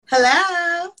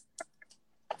Hello.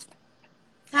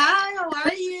 Hi, how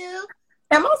are you?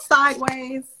 Am I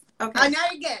sideways? Okay. Oh, now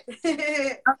you're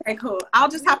good. Okay, cool. I'll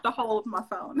just have to hold my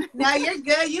phone. Now you're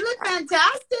good. You look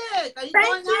fantastic. Are you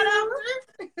going Thank out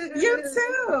you. after? You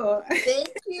too. Thank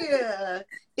you.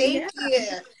 Thank Yeah,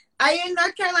 you. Are you in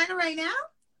North Carolina right now?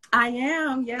 I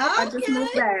am. Yeah, I just moved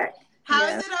Okay. back. How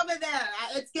is Yeah. it over there?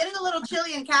 It's getting a little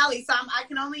chilly in Cali, so I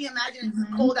can only imagine it's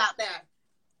hmm cold out there.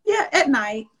 Yeah, at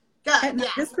night. Good. At night.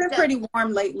 Yeah. It's been Good. pretty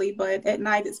warm lately, but at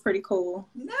night it's pretty cool.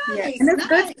 Yeah, and Nice. it's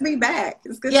good Nice. to be back.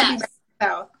 It's good to be Yes. back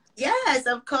south. Yes,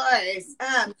 of course.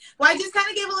 Well, I just kind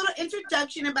of gave a little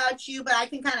introduction about you, but I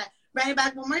can kind of run it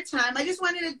back one more time. I just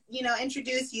wanted to,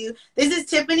 introduce you. This is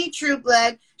Tiffany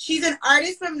Trueblood. She's an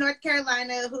artist from North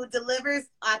Carolina who delivers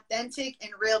authentic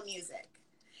and real music.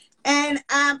 And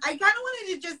I kind of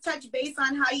wanted to just touch base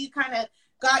on how you kind of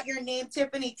got your name,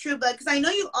 Tiffany Trueblood, because I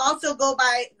know you also go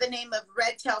by the name of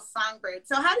Red Tail Songbird.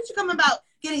 So how did you come about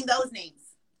getting those names?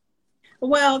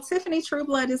 Well, Tiffany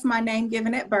Trueblood is my name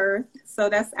given at birth, so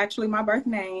that's actually my birth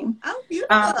name. Oh,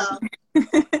 beautiful.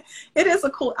 It is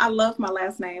I love my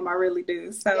last name. I really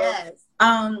do. So, Yes.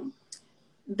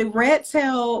 The Red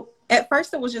Tail, at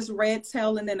first it was just Red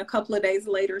Tail, and then a couple of days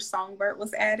later, Songbird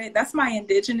was added. That's my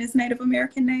indigenous Native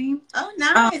American name. Oh,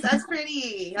 nice. That's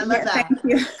pretty. I love that. Thank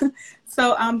you.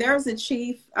 So, there's a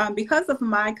chief, because of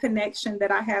my connection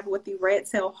that I have with the Red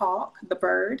Tail Hawk, the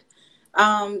bird.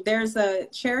 There's a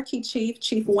Cherokee chief,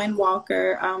 Chief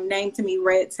Windwalker, named to me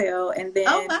Red Tail, and then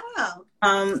Oh,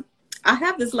 wow. I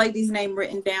have this lady's name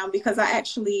written down because I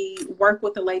actually work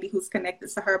with a lady who's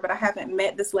connected to her, but I haven't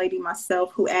met this lady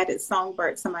myself who added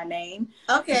Songbird to my name.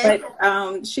 Okay.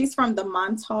 But she's from the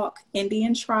Montauk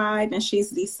Indian tribe, and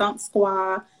she's the Sunk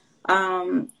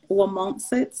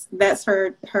Wamontsits. That's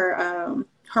her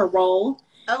role.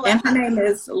 Oh, wow. And her name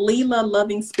is Leela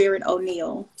Loving Spirit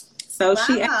O'Neill. So Wow,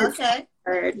 she added okay.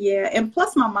 Songbird, yeah. And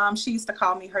plus my mom, she used to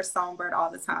call me her Songbird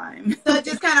all the time. So it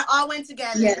just kind of all went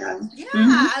together. Yeah. Yeah,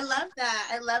 Mm-hmm. I love that.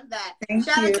 I love that. Thank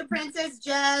Shout you. out to Princess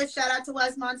Jess. Shout out to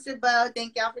West Monster Bow.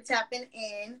 Thank y'all for tapping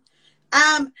in.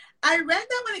 I read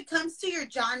that when it comes to your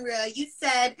genre, you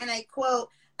said, and I quote,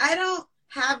 I don't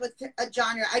have a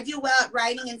genre. I do well at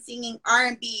writing and singing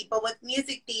R&B, but with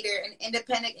music theater and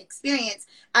independent experience,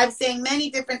 I've sang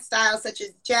many different styles such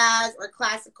as jazz or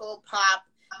classical, pop,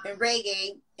 and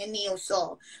reggae and neo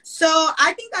soul. So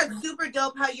I think that's super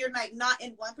dope how you're like not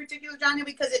in one particular genre,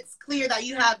 because it's clear that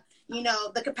you have,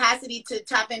 the capacity to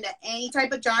tap into any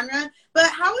type of genre. But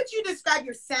how would you describe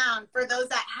your sound for those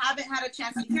that haven't had a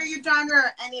chance to hear your genre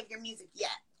or any of your music yet?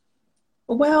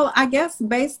 Well, I guess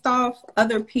based off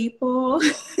other people,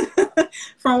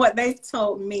 from what they've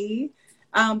told me,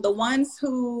 the ones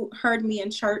who heard me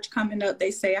in church coming up,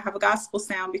 they say I have a gospel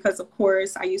sound because, of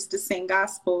course, I used to sing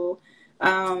gospel.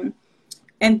 And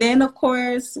then, of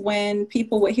course, when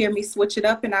people would hear me switch it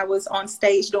up and I was on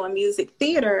stage doing music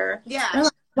theater, Yeah. they're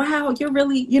like, wow, you're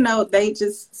really, they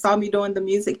just saw me doing the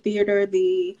music theater,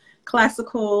 the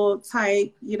classical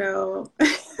type,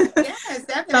 Yes,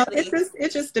 definitely. So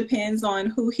it just depends on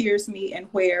who hears me and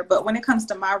where. But when it comes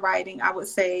to my writing, I would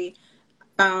say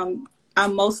I'm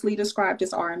mostly described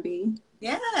as R&B.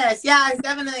 Yes, yeah,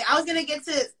 definitely. I was gonna get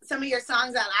to some of your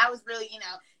songs that I was really,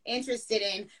 interested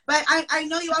in. But I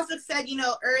know you also said,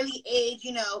 early age,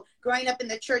 growing up in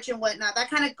the church and whatnot. That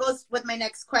kind of goes with my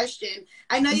next question.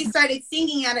 I know you started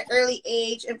singing at an early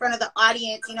age in front of the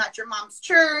audience, at your mom's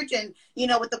church and,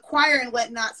 with the choir and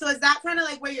whatnot. So is that kind of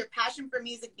like where your passion for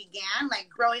music began, like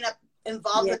growing up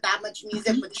involved with that much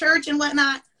music with church and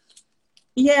whatnot?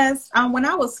 Yes. When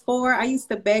I was 4, I used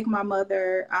to beg my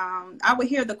mother. I would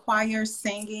hear the choir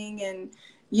singing and,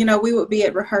 we would be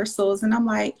at rehearsals and I'm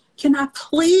like, can I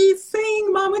please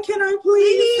sing, Mama? Can I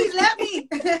please let me?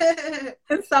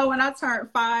 And so when I turned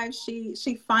 5,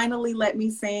 she finally let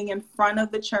me sing in front of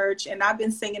the church, and I've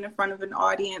been singing in front of an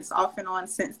audience off and on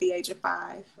since the age of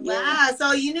 5. Yeah. Wow,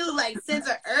 so you knew like since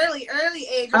an early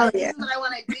age, like, this is what I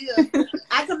want to do.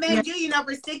 I commend you,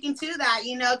 for sticking to that,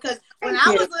 because when I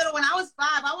was little, when I was 5,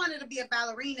 I wanted to be a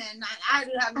ballerina, and I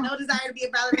have no desire to be a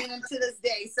ballerina to this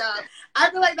day. So I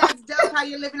feel like that's dope how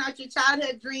you're living out your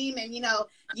childhood dream, and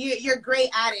you're great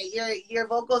at it. Your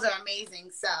vocals are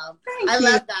amazing. So I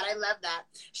love that. I love that.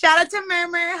 Shout out to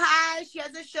Murmur. Hi, she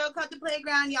has a show called The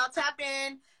Playground. Y'all tap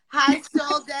in. Hi,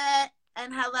 Soul Debt.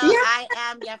 And hello, I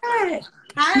am Jeffrey.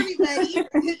 Hi, everybody.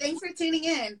 Thanks for tuning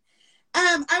in.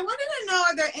 I wanted to know,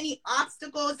 are there any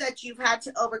obstacles that you've had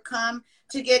to overcome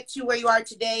to get to where you are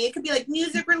today? It could be like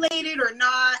music related or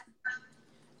not.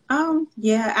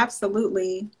 Yeah,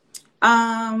 absolutely.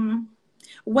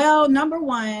 Well, number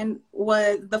one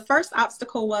was the first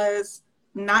obstacle was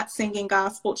not singing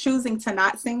gospel, choosing to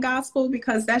not sing gospel,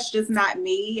 because that's just not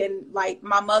me. And like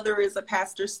my mother is a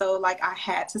pastor, so like I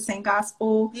had to sing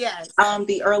gospel. Yes.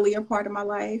 The earlier part of my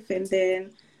life, and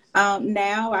then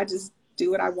now I just do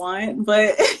what I want.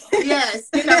 But yes,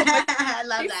 I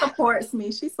love she that. supports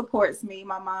me. She supports me,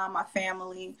 my mom, my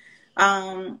family.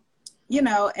 You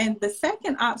know, and the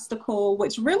second obstacle,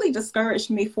 which really discouraged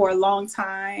me for a long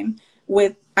time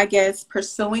with, I guess,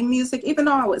 pursuing music, even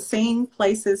though I would sing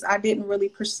places, I didn't really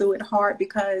pursue it hard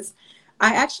because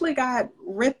I actually got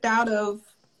ripped off,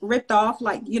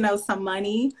 like, you know, some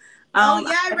money. Oh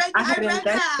yeah, I read invested.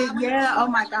 that. Yeah. Oh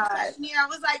my God. I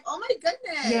was like, oh my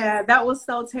goodness. Yeah, that was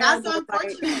so terrible. That's so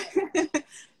unfortunate.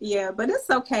 Yeah, but it's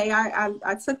okay.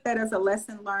 I took that as a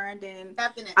lesson learned, and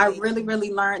definitely I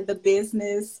really learned the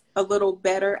business a little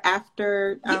better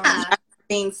after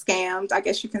being scammed, I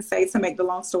guess you can say, to make the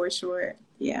long story short.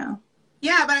 Yeah.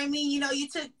 Yeah, but I mean, you know,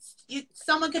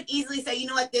 someone could easily say, you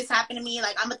know what, this happened to me,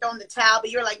 like I'm gonna throw in the towel,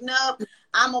 but you're like, nope,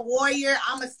 I'm a warrior,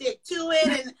 I'm gonna stick to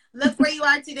it, and look where you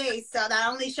are today. So that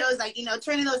only shows, like, you know,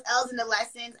 turning those L's into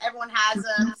lessons. Everyone has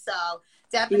them, so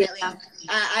definitely,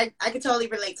 I could totally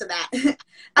relate to that.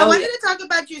 I wanted to talk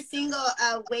about your single,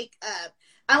 Wake Up.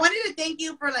 I wanted to thank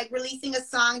you for like releasing a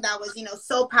song that was, you know,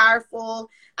 so powerful.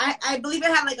 I believe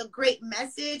it had like a great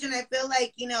message, and I feel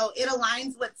like, you know, it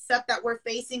aligns with stuff that we're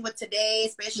facing with today,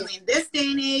 especially in this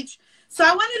day and age. So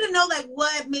I wanted to know, like,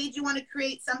 what made you want to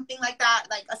create something like that,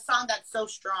 like a song that's so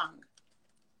strong?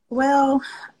 Well,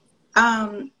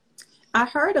 I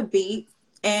heard a beat,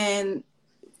 and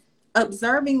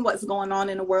observing what's going on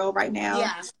in the world right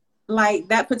now, like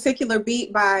that particular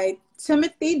beat by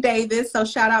Timothy Davis, so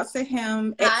shout out to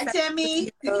him. Hi,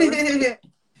 Timmy.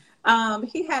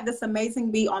 He had this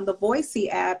amazing beat on the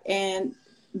Voicey app, and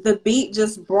the beat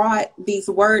just brought these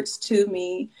words to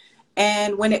me.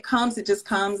 And when it comes, it just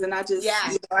comes, and I just,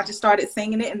 you know, I just started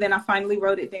singing it, and then I finally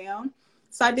wrote it down.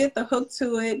 So I did the hook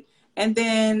to it, and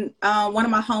then one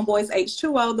of my homeboys,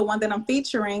 H2O, the one that I'm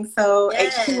featuring, so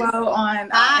H2O on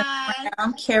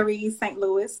Instagram, Kerry St.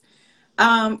 Louis,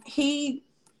 he,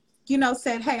 you know,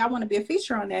 said, hey, I want to be a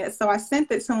feature on that. So I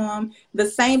sent it to him. The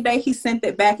same day he sent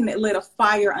it back, and it lit a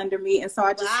fire under me. And so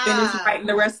I just finished writing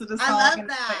the rest of the song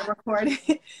and recorded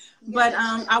it. But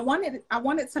I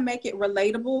wanted to make it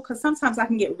relatable, because sometimes I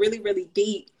can get really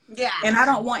deep. Yeah. And I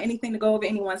don't want anything to go over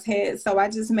anyone's head. So I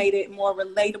just made it more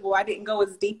relatable. I didn't go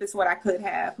as deep as what I could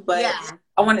have, but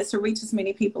I wanted to reach as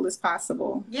many people as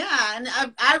possible. Yeah. And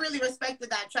I really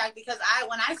respected that track, because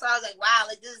when I saw it, I was like, wow,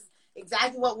 like this is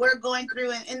exactly what we're going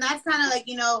through. And that's kind of like,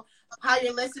 you know, how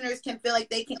your listeners can feel like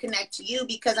they can connect to you,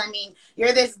 because I mean,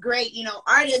 you're this great, you know,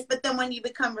 artist, but then when you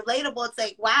become relatable, it's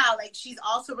like, wow, like she's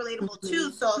also relatable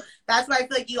too. So that's why I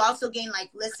feel like you also gain like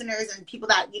listeners and people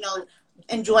that, you know,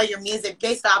 enjoy your music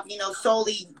based off, you know,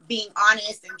 solely being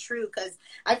honest and true. Because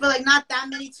I feel like not that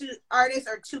many artists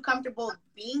are too comfortable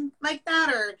being like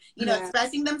that, or, you know,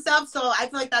 expressing themselves. So I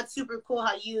feel like that's super cool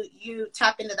how you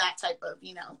tap into that type of,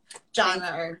 you know,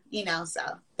 genre, or, you know, so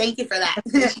thank you for that.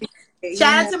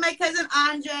 Shout out to my cousin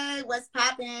Andre. What's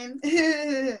poppin'?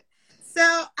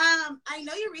 So I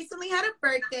know you recently had a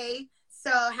birthday, so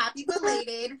happy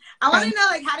belated. I want to know,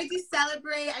 like, how did you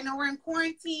celebrate? I know we're in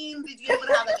quarantine. Did you able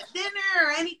to have like a dinner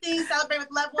or anything, celebrate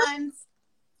with loved ones?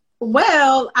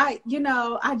 Well, I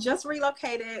just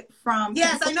relocated from.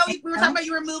 Yes, I know we were talking about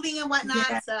you were moving and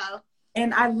whatnot. So.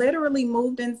 And I literally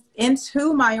moved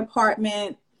into my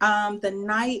apartment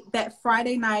that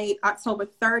Friday night, October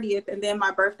 30th, and then my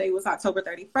birthday was October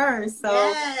 31st. So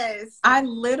I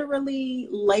literally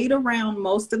laid around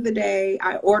most of the day.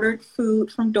 I ordered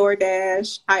food from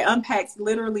DoorDash. I unpacked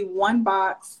literally one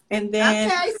box, and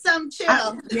then some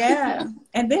chill.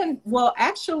 And then, well,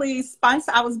 actually,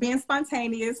 I was being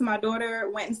spontaneous. My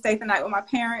daughter went and stayed the night with my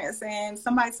parents, and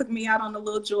somebody took me out on a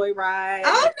little joyride.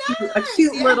 Oh, nice. A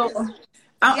cute little.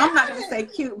 I'm not going to say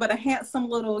cute, but a handsome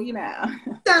little, you know.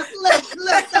 Some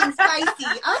spicy.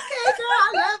 Okay, girl,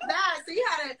 I love that. So you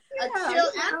had a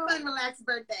chill and fun, relaxed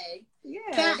birthday.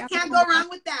 Yeah. Can't go wrong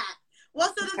with that.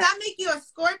 Well, so does that make you a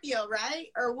Scorpio, right?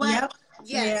 Or what? Yep.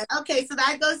 Yes. Yeah. Okay, so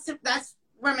that's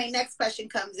where my next question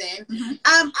comes in. Mm-hmm.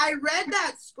 I read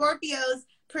that Scorpios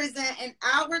present an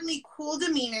outwardly cool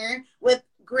demeanor with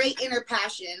great inner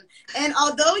passion. And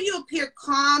although you appear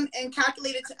calm and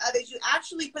calculated to others, you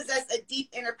actually possess a deep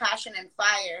inner passion and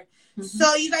fire. Mm-hmm.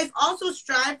 So you guys also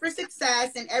strive for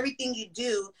success in everything you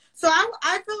do. So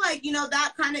I feel like, you know,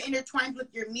 that kind of intertwines with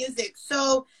your music.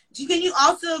 So can you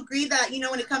also agree that, you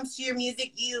know, when it comes to your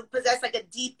music, you possess like a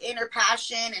deep inner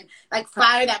passion and like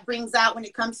fire that brings out when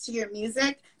it comes to your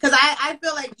music? Because I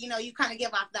feel like, you know, you kind of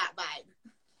give off that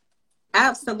vibe.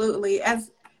 Absolutely.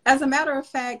 As a matter of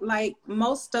fact, like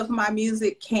most of my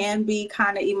music can be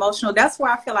kind of emotional. That's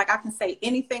where I feel like I can say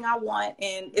anything I want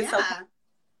and it's okay.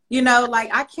 You know,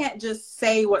 like I can't just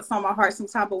say what's on my heart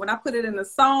sometimes, but when I put it in a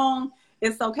song,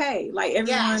 it's okay. Like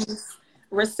everyone's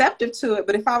receptive to it.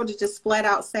 But if I were to just flat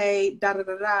out say da da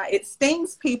da da, it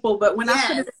stings people. But when I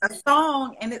put it in a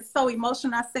song and it's so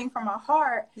emotional, I sing from my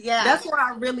heart. That's where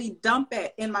I really dump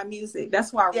it in my music.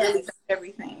 That's where I really dump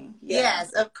everything.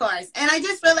 Yes, of course. And I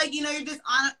just feel like, you know, you're just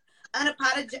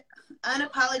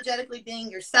unapologetically being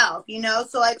yourself, you know?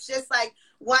 So it's just like,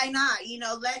 why not? You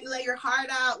know, let your heart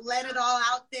out, let it all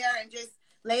out there and just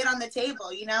lay it on the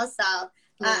table, you know? So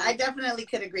I definitely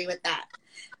could agree with that.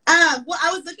 Well,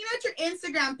 I was looking at your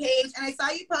Instagram page and I saw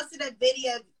you posted a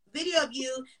video of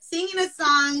you singing a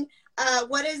song,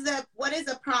 What is a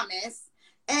Promise?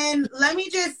 And let me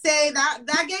just say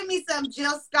that gave me some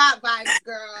Jill Scott vibes,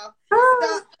 girl.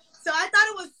 So I thought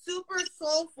it was super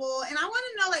soulful, and I want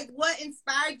to know, like, what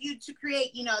inspired you to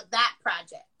create, you know, that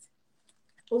project?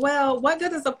 Well, What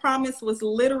Good is a Promise was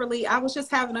literally, I was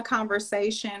just having a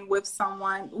conversation with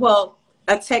someone, well,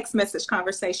 a text message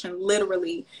conversation,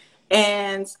 literally,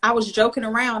 and I was joking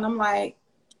around. I'm like,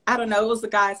 I don't know, it was the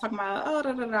guy talking about, oh,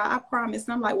 da, da, da, I promise.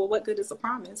 And I'm like, well, what good is a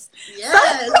promise?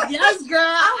 Yes, yes, girl.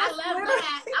 I love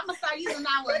that. I'm going to start using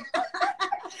that one.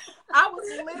 I was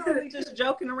literally just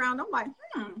joking around. I'm like,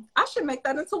 I should make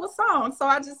that into a song. So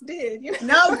I just did. You know?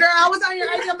 No, girl, I was on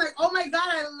your idea. I'm like, oh my God,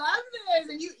 I love this.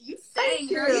 And you sang,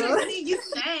 girl. You didn't sing, you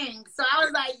sang. So I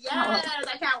was like, yes,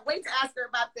 I can't wait to ask her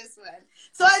about this one.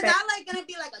 So is that like going to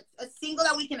be like a single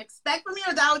that we can expect from you?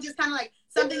 Or that was just kind of like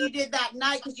something you did that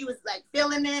night because you was like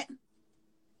feeling it?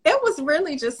 It was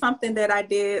really just something that I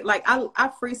did. Like I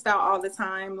freestyle all the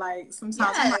time. Like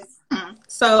sometimes I'm like,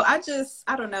 So I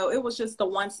don't know. It was just a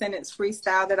 1-sentence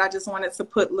freestyle that I just wanted to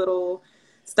put little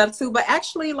stuff to. But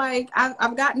actually, like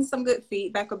I've gotten some good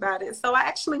feedback about it. So I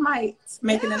actually might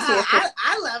make it into a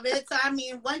I love it. So I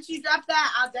mean, once you drop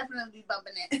that, I'll definitely be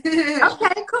bumping it.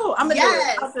 Okay, cool. I'm gonna do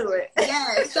it. I'll do it.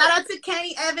 Yes. Shout out to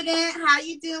Kenny Evident. How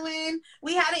you doing?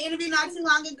 We had an interview not too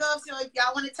long ago. So if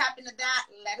y'all want to tap into that,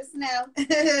 let us know.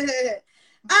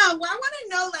 Well, I want to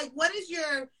know, like, what is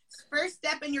your first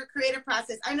step in your creative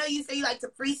process? I know you say you like to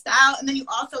freestyle and then you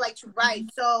also like to write.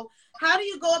 So how do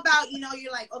you go about, you know,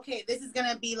 you're like, okay, this is going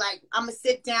to be like, I'm going to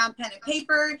sit down, pen and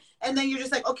paper. And then you're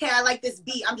just like, okay, I like this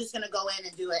beat. I'm just going to go in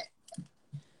and do it.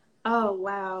 Oh,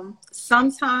 wow.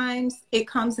 Sometimes it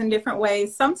comes in different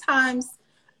ways. Sometimes,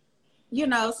 you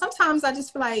know, sometimes I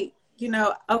just feel like, you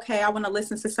know, okay, I want to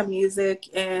listen to some music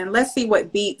and let's see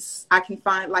what beats I can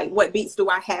find. Like, what beats do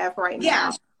I have right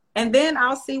now? And then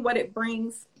I'll see what it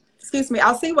brings.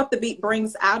 I'll see what the beat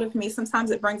brings out of me. Sometimes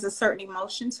it brings a certain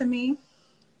emotion to me.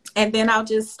 And then I'll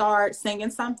just start singing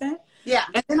something. Yeah.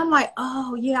 And then I'm like,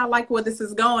 oh, yeah, I like where this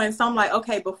is going. So I'm like,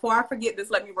 okay, before I forget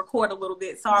this, let me record a little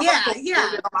bit. So I'll record a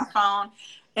little bit on my phone.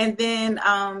 And then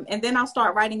I'll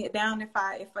start writing it down. If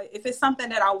it's something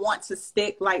that I want to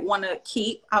stick, like want to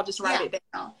keep, I'll just write it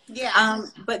down. Yeah.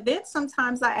 But then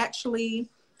sometimes I actually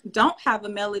don't have a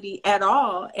melody at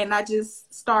all, and I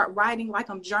just start writing like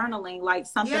I'm journaling, like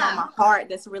something on my heart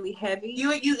that's really heavy.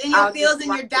 You in your feels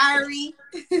in your diary.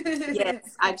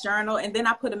 Yes, I journal, and then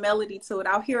I put a melody to it.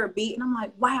 I'll hear a beat, and I'm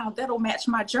like, wow, that'll match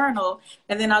my journal,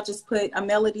 and then I'll just put a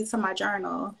melody to my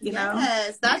journal. You know?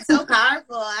 Yes, that's so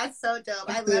powerful. That's so dope.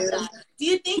 I love that. Do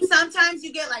you think sometimes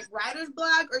you get like writer's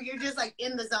block, or you're just like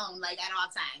in the zone, like at all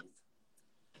times?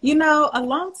 You know, a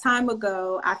long time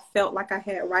ago, I felt like I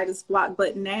had writer's block,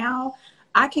 but now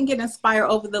I can get inspired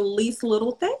over the least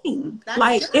little thing. That's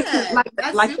like good.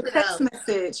 Like the text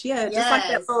message. Yeah, just like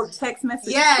that little text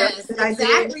message. Yes,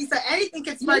 exactly. So anything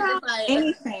can spark your fire.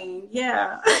 Anything,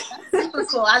 yeah. That's super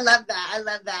cool. I love that. I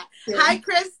love that. Yeah. Hi,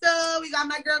 Crystal. We got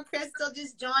my girl Crystal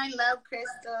just joined. Love,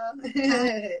 Crystal.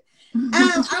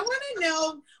 I want to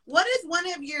know, what is one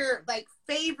of your like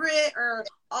favorite or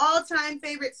all-time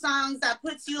favorite songs that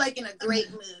puts you like in a great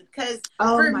mood? Because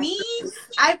for me,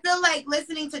 I feel like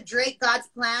listening to Drake, God's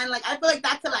Plan, like I feel like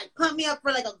that could like pump me up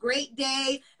for like a great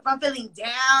day. If I'm feeling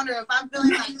down or if I'm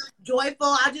feeling like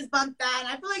joyful, I'll just bump that. And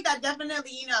I feel like that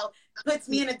definitely, you know, puts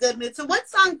me in a good mood. So what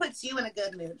song puts you in a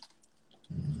good mood?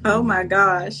 Oh my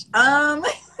gosh. I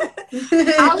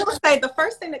will say the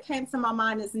first thing that came to my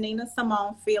mind is Nina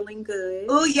Simone, Feeling Good.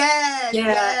 Oh yes. Yeah.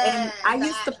 Yes, and I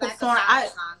used to perform. I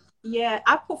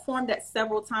performed that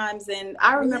several times, and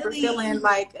I remember feeling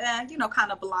like, you know,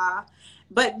 kind of blah.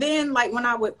 But then, like, when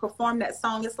I would perform that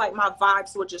song, it's like my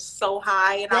vibes were just so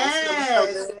high, and I was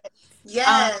feeling so good.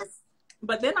 Yes.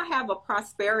 But then I have a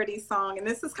prosperity song, and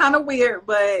this is kind of weird,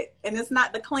 and it's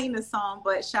not the cleanest song,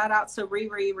 but shout out to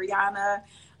Riri, Rihanna.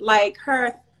 Like,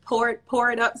 her Pour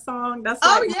It Up song. That's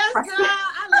oh like yes, girl,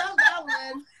 I love that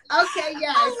one. Okay,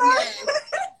 yes.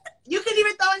 You can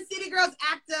even throw in City Girls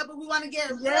Act Up, but we want to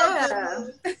get a real good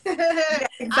mood. Yeah,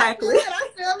 exactly. I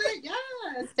feel it.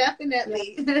 Yes,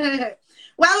 definitely. Yeah.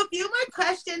 Well, a few more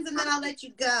questions and then I'll let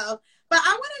you go. But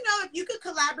I want to know if you could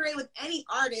collaborate with any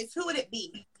artist, who would it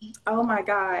be? Oh my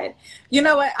God. You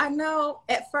know what? I know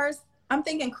at first I'm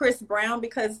thinking Chris Brown,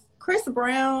 because Chris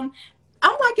Brown,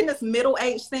 I'm like in this middle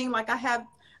age thing. Like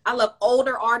I love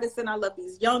older artists and I love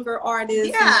these younger artists.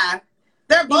 Yeah.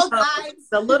 They're both vibes.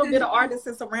 A little bit of artists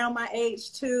is around my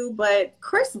age too, but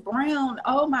Chris Brown,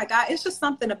 oh my God, it's just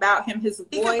something about him. His voice.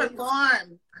 He can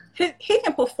perform. He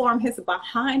can perform his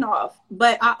behind off,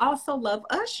 but I also love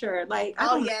Usher. Like,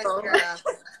 oh yes, girl,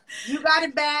 you got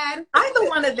it bad. Either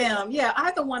one of them, yeah,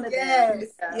 either one of them.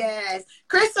 Yeah. Yes.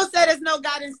 Crystal said, "There's no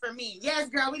guidance for me." Yes,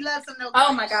 girl, we love some no guidance.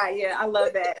 Oh my God, yeah, I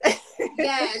love that.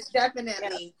 Yes,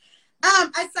 definitely.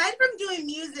 Aside from doing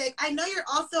music, I know you're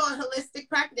also a holistic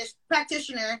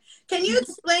practitioner. Can you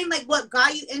explain like what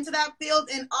got you into that field,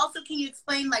 and also can you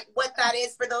explain like what that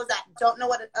is for those that don't know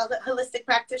what a holistic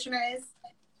practitioner is?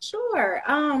 Sure.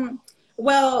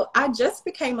 Well, I just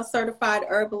became a certified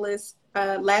herbalist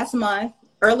last month,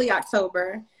 early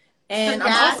October. And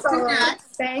Congrats.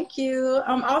 Thank you.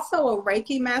 I'm also a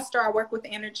Reiki master. I work with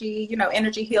energy,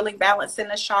 energy healing, balancing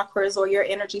the chakras or your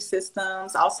energy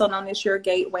systems, also known as your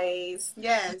gateways.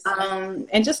 Yes.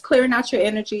 And just clearing out your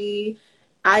energy.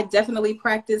 I definitely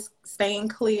practice staying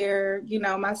clear,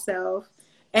 myself.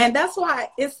 And that's why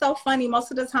it's so funny. Most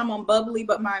of the time I'm bubbly,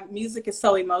 but my music is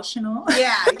so emotional.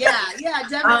 Yeah,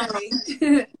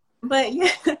 definitely. But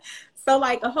yeah, so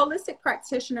like a holistic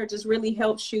practitioner just really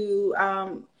helps you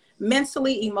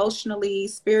mentally, emotionally,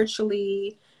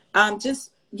 spiritually,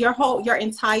 just your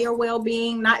entire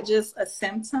well-being, not just a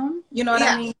symptom, you know what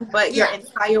I mean? But your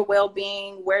entire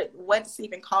well-being, what's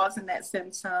even causing that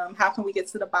symptom? How can we get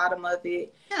to the bottom of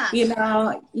it?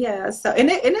 Yeah. So, and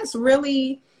it's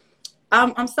really,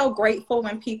 I'm so grateful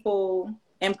when people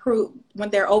improve, when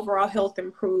their overall health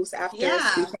improves after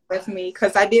speaking with me,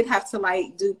 because I did have to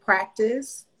like do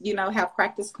practice, have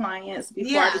practice clients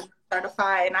before I was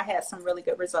certified, and I had some really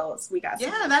good results.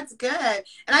 That's good.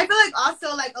 And I feel like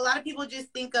also like a lot of people just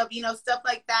think of stuff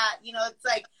like that, it's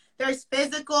like there's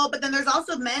physical, but then there's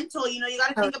also mental. You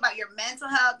got to think about your mental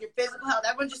health, your physical health.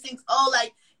 Everyone just thinks, oh,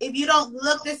 like if you don't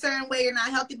look a certain way, you're not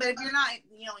healthy. But if you're not,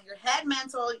 in your head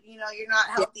mental, you're not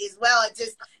healthy as well.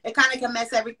 It kind of can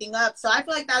mess everything up. So I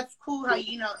feel like that's cool how,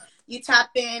 you tap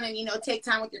in and, take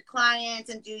time with your clients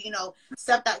and do,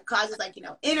 stuff that causes like,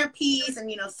 inner peace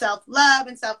and, self-love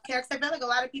and self-care. Because I feel like a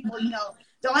lot of people,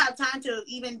 don't have time to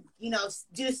even,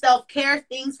 do self-care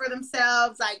things for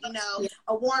themselves, like,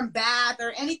 a warm bath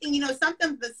or anything,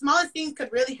 something, the smallest things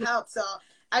could really help. So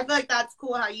I feel like that's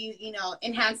cool how you,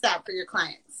 enhance that for your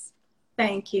clients.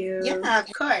 Thank you. Yeah,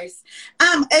 of course.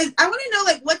 I want to know,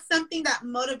 like, what's something that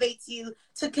motivates you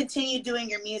to continue doing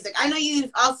your music? I know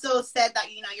you've also said that,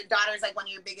 your daughter is like one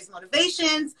of your biggest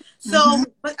motivations. So,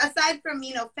 but aside from,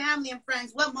 family and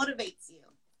friends, what motivates you?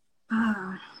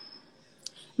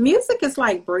 Music is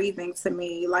like breathing to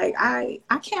me. Like I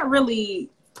can't really,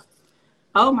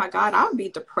 oh my God, I would be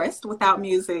depressed without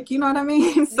music. You know what I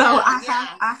mean? So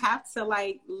I have to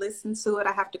like listen to it.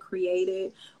 I have to create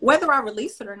it. Whether I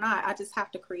release it or not, I just have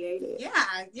to create it.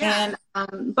 Yeah.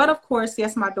 And, but of course,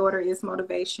 yes, my daughter is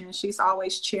motivation. She's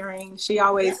always cheering. She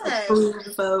always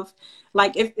approves of,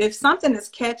 like, if something is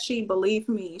catchy, believe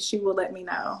me, she will let me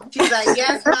know. She's like,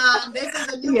 yes, Mom, this is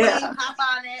a new wave, hop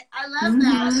on it. I love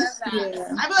that.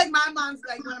 Yeah. I feel like my mom's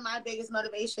like one of my biggest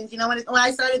motivations. When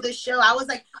I started this show, I was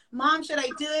like, Mom, should I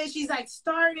do it? She's like,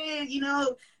 start it,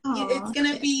 it's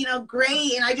going to be,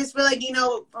 great. And I just feel like,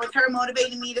 with her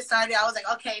motivating me to start it, I was like,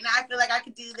 okay, now I feel like I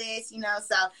could do this,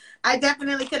 so I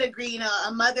definitely could agree,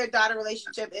 a mother-daughter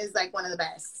relationship is like one of the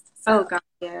best. So, oh, God,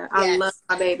 yeah. I love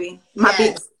my baby. My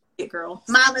big girl.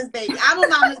 Mama's baby. I'm a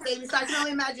mama's baby, so I can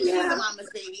only imagine she's a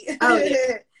mama's baby. Oh,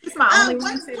 yeah. It's my only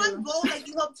one too. What's one goal that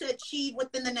you hope to achieve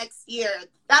within the next year?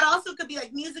 That also could be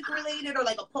like music related or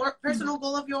like a personal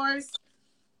goal of yours.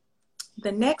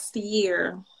 The next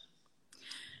year,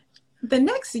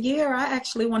 I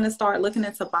actually want to start looking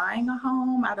into buying a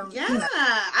home. I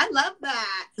love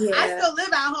that. Yeah. I still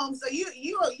live at home, so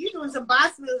you doing some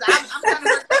boss moves. I'm trying to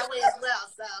work that way as well.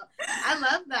 So I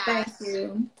love that. Thank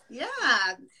you. Yeah.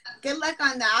 Good luck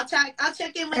on that. I'll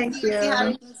check in with you and see how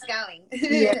everything's going.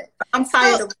 Yeah. I'm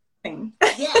tired of working.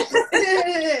 Yes.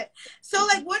 So,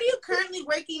 like, what are you currently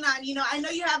working on? I know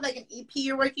you have like an EP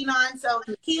you're working on. So,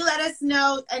 can you let us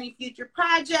know any future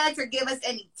projects or give us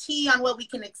any tea on what we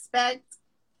can expect?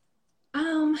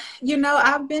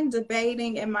 I've been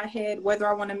debating in my head whether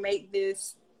I want to make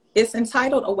this. It's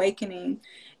entitled Awakening.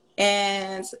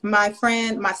 And my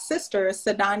sister,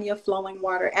 Sedania Flowing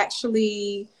Water,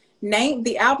 actually named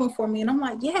the album for me. And I'm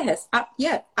like, yes,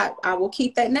 I will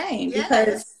keep that name, yes,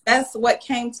 because that's what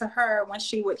came to her when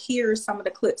she would hear some of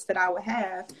the clips that I would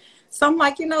have. So I'm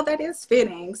like, that is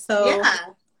fitting. So yeah.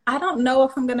 I don't know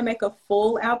if I'm going to make a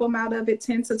full album out of it,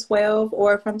 10 to 12,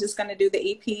 or if I'm just going to do the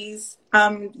EPs,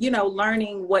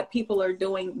 learning what people are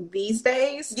doing these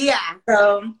days. Yeah.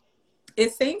 So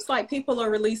it seems like people are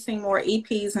releasing more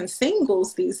EPs and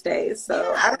singles these days. So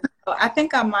yeah. I don't know. I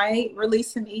think I might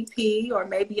release an EP or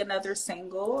maybe another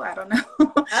single. I don't know.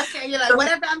 Okay, you're like,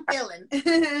 whatever I'm feeling.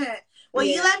 Well,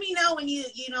 yeah. You let me know when you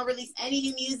release any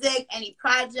new music, any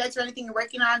projects or anything you're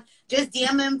working on. Just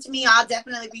DM them to me. I'll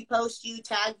definitely repost you,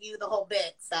 tag you, the whole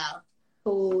bit. So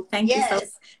cool. Thank you so much.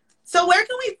 So where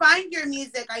can we find your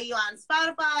music? Are you on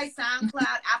Spotify,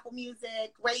 SoundCloud, Apple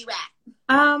Music? Where you at?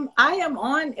 I am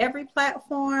on every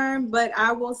platform, but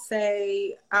I will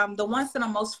say the ones that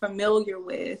I'm most familiar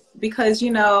with, because,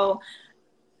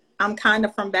 I'm kind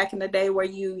of from back in the day where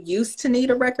you used to need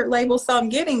a record label. So I'm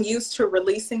getting used to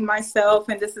releasing myself.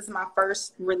 And this is my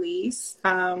first release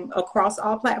across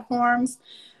all platforms.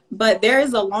 But there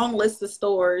is a long list of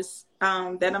stores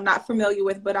that I'm not familiar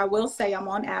with. But I will say I'm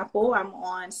on Apple. I'm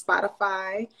on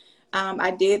Spotify.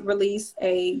 I did release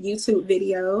a YouTube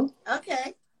video.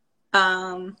 Okay.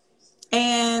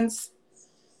 And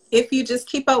if you just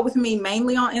keep up with me,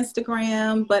 mainly on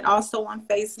Instagram, but also on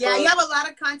Facebook. Yeah, you have a lot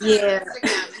of content on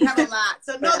Instagram. You have a lot.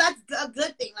 So, no, that's a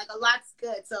good thing. Like, a lot's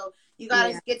good. So, you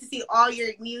got to get to see all your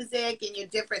music and your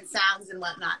different sounds and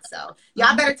whatnot. So,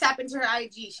 y'all better tap into her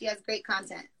IG. She has great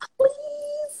content.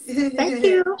 Please. Thank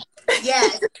you.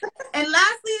 Yes. And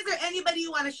lastly, is there anybody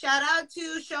you want to shout out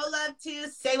to, show love to,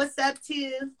 say what's up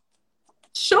to?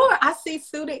 Sure. I see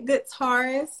Suited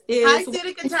Guitarist. Hi,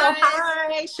 Suited Guitarist. So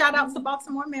hi. Shout out to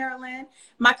Baltimore, Maryland.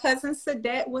 My cousin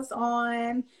Sadette was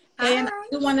on. And I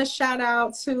do want to shout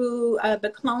out to the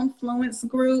Clonefluence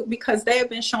group, because they have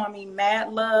been showing me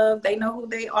mad love. They know who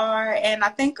they are. And I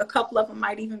think a couple of them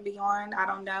might even be on, I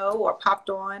don't know, or popped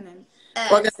on. And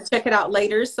we're going to check it out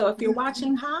later. So if you're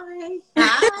watching, hi.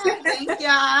 Hi. Thank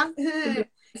y'all.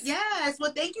 Yes.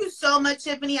 Well, thank you so much,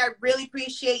 Tiffany. I really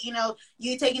appreciate,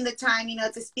 you taking the time,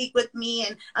 to speak with me.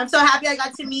 And I'm so happy I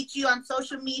got to meet you on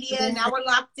social media. Yeah. Now we're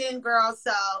locked in, girl.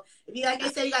 So if you, like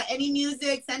I said, you got any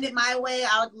music, send it my way.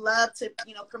 I would love to,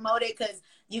 promote it, because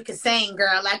you can sing,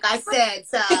 girl, like I said.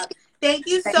 So thank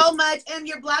you so much. And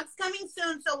your blog's coming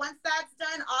soon. So once that's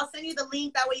done, I'll send you the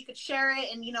link. That way you could share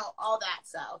it and, all that.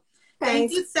 So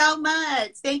thank you so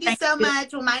much. Thank you so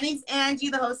much. Well, my name's Angie,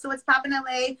 the host of What's Poppin'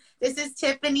 LA. This is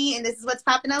Tiffany, and this is What's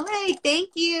Poppin' LA. Thank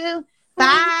you.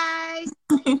 Bye.